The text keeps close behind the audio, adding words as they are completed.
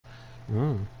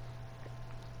Mm.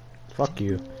 Fuck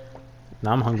you.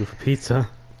 Now I'm hungry for pizza.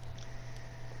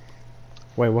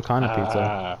 Wait, what kind of pizza?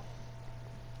 Ah,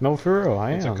 No, for real,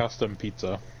 I it's a am. custom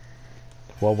pizza.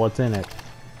 Well, what's in it?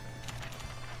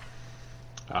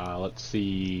 Let's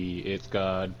see. It's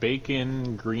got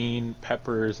bacon, green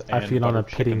peppers, I and feed on a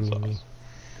butter chicken pitting. sauce.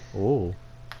 Oh.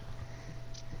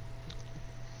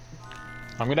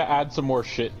 I'm gonna add some more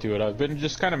shit to it. I've been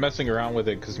just kind of messing around with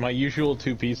it because my usual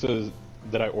two pizzas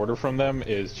that I order from them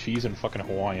is cheese and fucking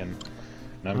Hawaiian,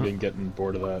 and I'm been getting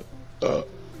bored of that.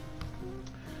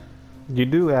 You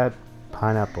do add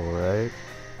pineapple, right?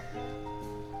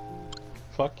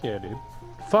 Fuck yeah, dude.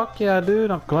 Fuck yeah,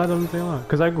 dude. I'm glad I'm feeling.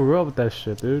 Cause I grew up with that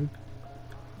shit, dude.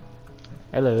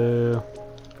 Hello.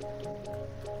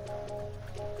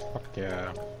 Fuck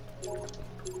yeah.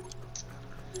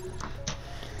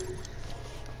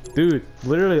 Dude,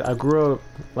 literally, I grew up,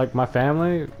 like, my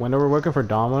family, when they were working for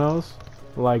Domino's,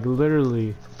 like,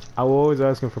 literally, I was always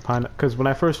asking for pineapple, because when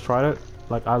I first tried it,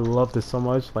 like, I loved it so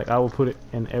much, like, I would put it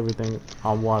in everything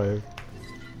I wanted.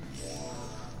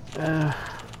 Oh,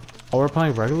 we're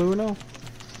playing regular Uno?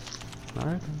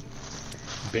 Alright.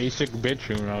 Basic bitch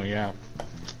Uno, yeah.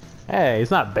 Hey,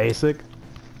 it's not basic.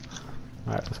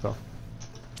 Alright, let's go.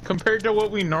 Compared to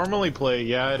what we normally play,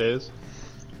 yeah, it is.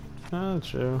 Oh,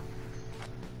 true.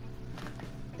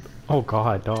 Oh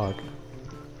god, dog.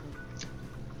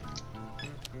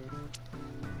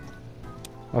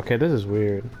 Okay, this is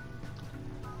weird.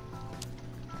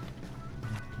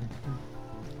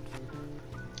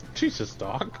 Jesus,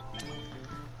 dog.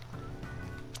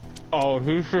 Oh,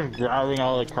 he's just grabbing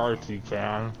all the cards he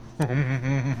can.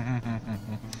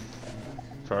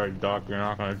 Sorry, Doc, you're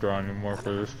not gonna draw anymore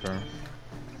for this turn.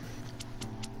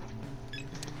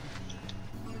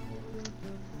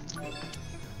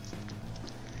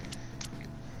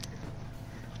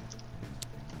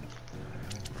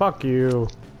 Fuck you.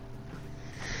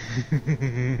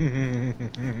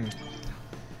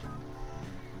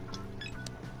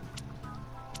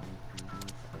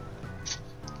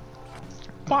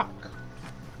 Fuck.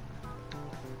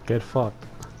 Get fucked.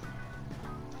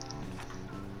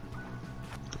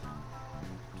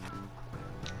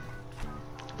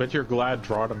 Bet you're glad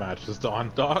draw to match is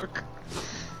on, Doc.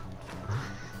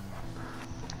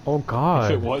 Oh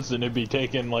god. If it wasn't, it'd be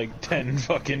taking like 10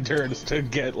 fucking turns to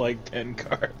get like 10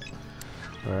 cards.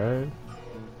 Right.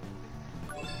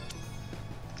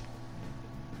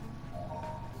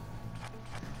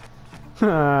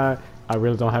 I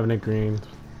really don't have any greens.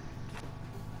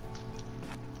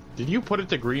 Did you put it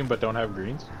to green but don't have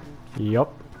greens?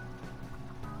 Yup.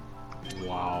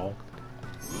 Wow.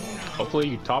 Hopefully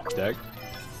you top deck.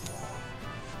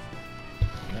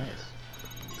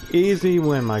 Nice. Easy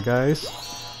win, my guys.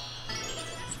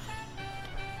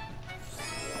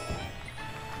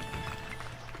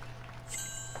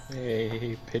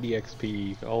 Hey, pity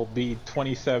XP. I'll be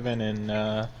 27 in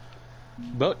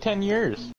about 10 years.